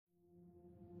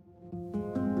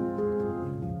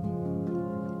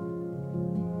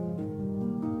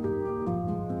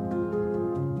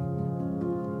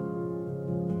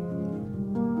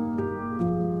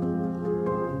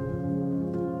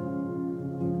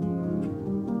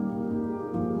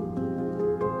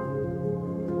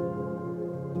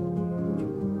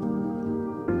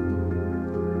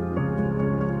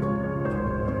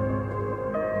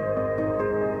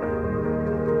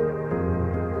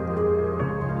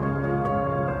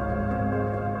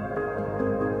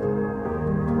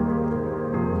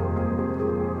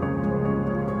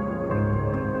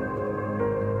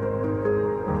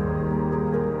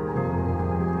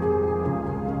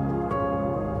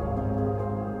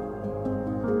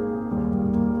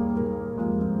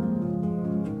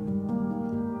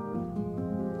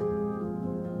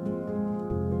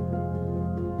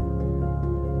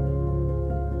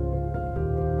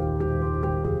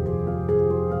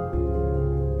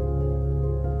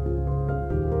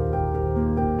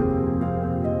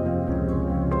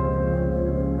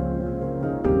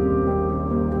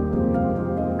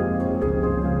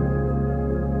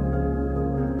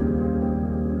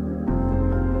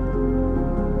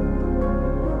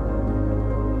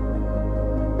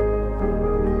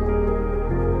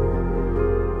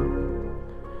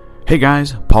Hey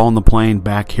guys, Paul on the plane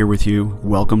back here with you.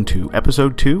 Welcome to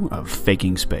episode 2 of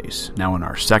Faking Space, now in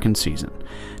our second season.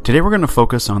 Today we're going to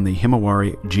focus on the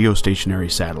HIMAWARI geostationary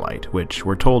satellite, which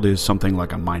we're told is something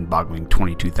like a mind-boggling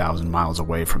 22,000 miles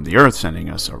away from the Earth, sending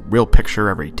us a real picture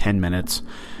every 10 minutes.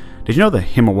 Did you know the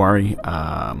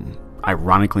HIMAWARI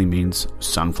ironically means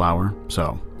sunflower?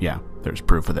 So, yeah. There's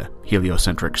proof of the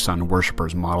heliocentric sun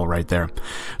worshippers model right there.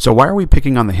 So why are we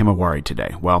picking on the HIMAWARI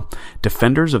today? Well,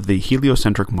 defenders of the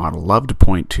heliocentric model love to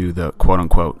point to the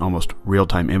quote-unquote almost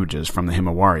real-time images from the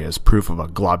HIMAWARI as proof of a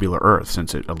globular Earth,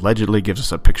 since it allegedly gives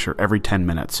us a picture every 10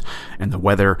 minutes, and the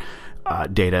weather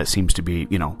data seems to be,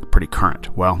 pretty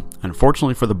current. Well,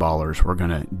 unfortunately for the ballers, we're going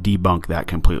to debunk that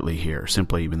completely here,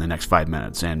 simply in the next 5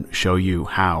 minutes, and show you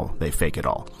how they fake it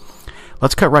all.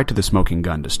 Let's cut right to the smoking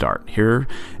gun to start. Here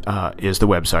is the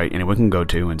website anyone can go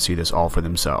to and see this all for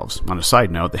themselves. On a side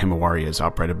note, the HIMAWARI is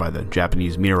operated by the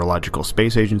Japanese Meteorological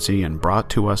Space Agency and brought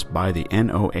to us by the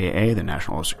NOAA, the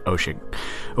National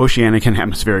Oceanic and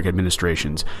Atmospheric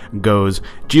Administration's GOES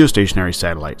Geostationary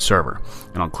Satellite Server.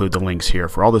 And I'll include the links here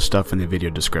for all this stuff in the video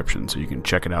description, so you can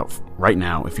check it out right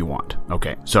now if you want.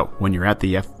 Okay, so when you're at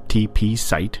the FTP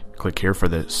site, click here for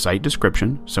the site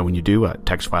description. So when you do, a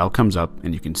text file comes up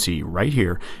and you can see right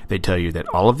here, they tell you that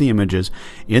all of the images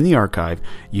in the archive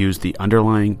use the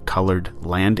underlying colored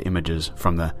land images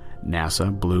from the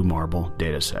NASA Blue Marble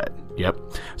dataset. Yep.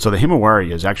 So the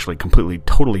HIMAWARI is actually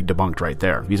totally debunked right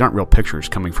there. These aren't real pictures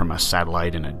coming from a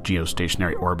satellite in a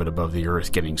geostationary orbit above the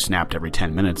Earth getting snapped every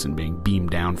 10 minutes and being beamed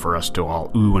down for us to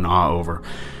all ooh and ah over.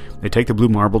 They take the Blue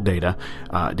Marble data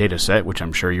set, which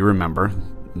I'm sure you remember.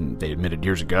 They admitted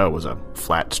years ago was a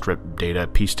flat strip data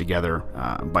pieced together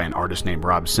by an artist named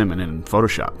Rob Simon in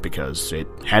Photoshop, because it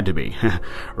had to be,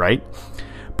 right?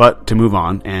 But to move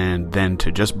on, and then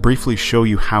to just briefly show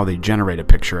you how they generate a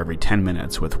picture every 10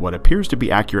 minutes with what appears to be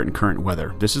accurate and current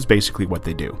weather. This is basically what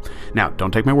they do. Now,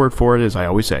 don't take my word for it, as I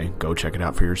always say, go check it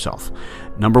out for yourself.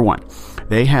 Number 1,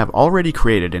 they have already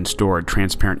created and stored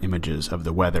transparent images of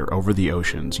the weather over the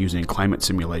oceans using climate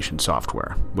simulation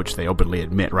software, which they openly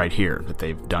admit right here that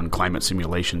they've done climate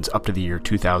simulations up to the year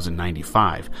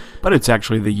 2095. But it's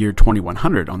actually the year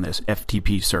 2100 on this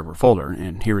FTP server folder,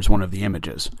 and here is one of the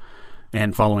images.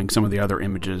 And following some of the other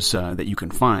images that you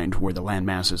can find where the land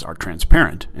masses are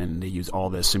transparent, and they use all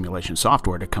this simulation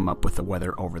software to come up with the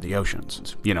weather over the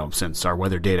oceans. Since our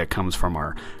weather data comes from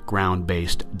our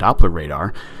ground-based Doppler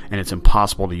radar, and it's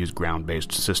impossible to use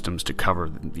ground-based systems to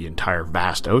cover the entire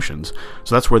vast oceans,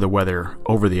 so that's where the weather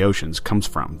over the oceans comes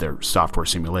from, their software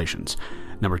simulations.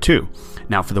 Number 2,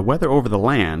 now for the weather over the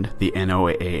land, the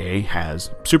NOAA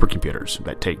has supercomputers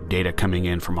that take data coming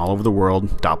in from all over the world,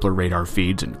 Doppler radar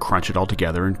feeds, and crunch it all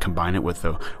together and combine it with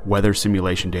the weather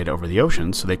simulation data over the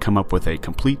oceans, so they come up with a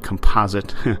complete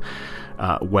composite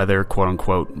weather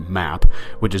quote-unquote map,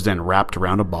 which is then wrapped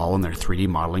around a ball in their 3D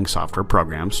modeling software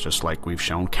programs, just like we've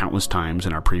shown countless times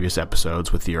in our previous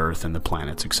episodes with the Earth and the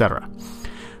planets, etc.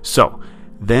 So,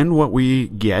 then what we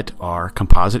get are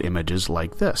composite images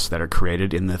like this that are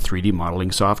created in the 3D modeling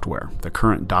software, the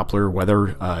current Doppler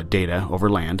weather data over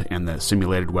land and the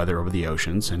simulated weather over the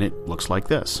oceans, and it looks like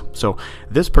this. So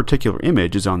this particular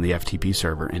image is on the FTP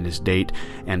server and is date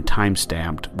and time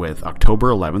stamped with October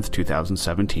 11th,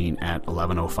 2017 at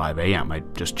 11:05 a.m. I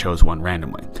just chose one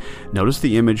randomly. Notice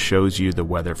the image shows you the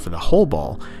weather for the whole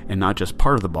ball and not just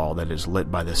part of the ball that is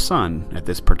lit by the sun at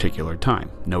this particular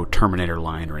time. No Terminator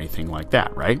line or anything like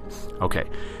that. Right? Okay,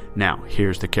 now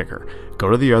here's the kicker.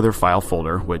 Go to the other file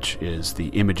folder, which is the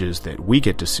images that we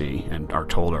get to see and are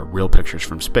told are real pictures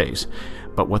from space.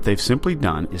 But what they've simply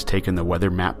done is taken the weather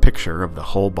map picture of the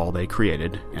whole ball they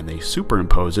created, and they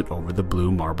superimpose it over the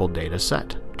Blue Marble data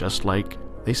set, just like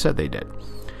they said they did.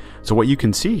 So what you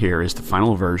can see here is the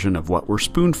final version of what we're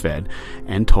spoon-fed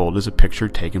and told is a picture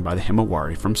taken by the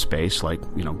HIMAWARI from space, like,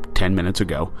 10 minutes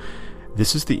ago.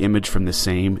 This is the image from the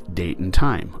same date and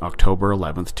time, October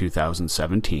 11th,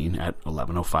 2017 at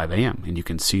 11:05 a.m. And you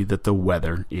can see that the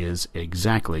weather is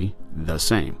exactly the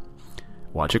same.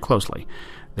 Watch it closely.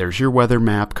 There's your weather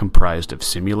map comprised of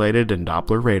simulated and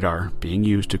Doppler radar being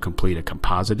used to complete a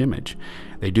composite image.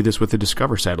 They do this with the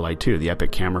Discover satellite too, the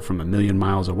epic camera from 1,000,000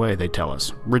 miles away, they tell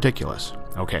us. Ridiculous.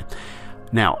 Okay.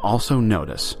 Now, also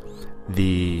notice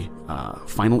the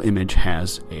final image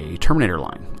has a Terminator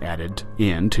line added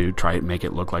in to try to make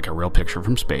it look like a real picture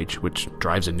from space, which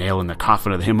drives a nail in the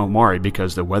coffin of the HIMAWARI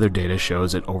because the weather data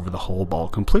shows it over the whole ball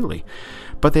completely.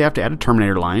 But they have to add a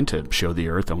Terminator line to show the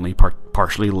Earth only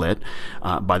partially lit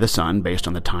by the sun based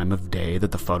on the time of day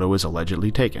that the photo is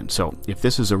allegedly taken. So if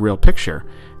this is a real picture,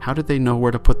 how did they know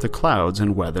where to put the clouds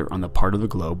and weather on the part of the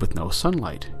globe with no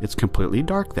sunlight? It's completely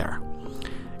dark there.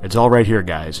 It's all right here,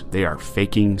 guys. They are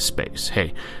faking space.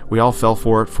 Hey, we all fell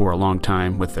for it for a long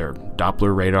time with their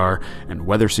Doppler radar and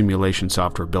weather simulation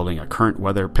software, building a current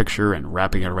weather picture and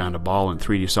wrapping it around a ball in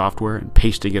 3D software and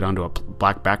pasting it onto a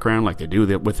black background like they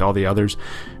do with all the others,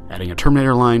 adding a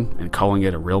Terminator line and calling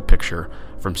it a real picture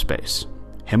from space.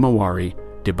 HIMAWARI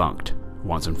debunked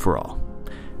once and for all.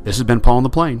 This has been Paul on the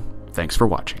Plane. Thanks for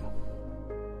watching.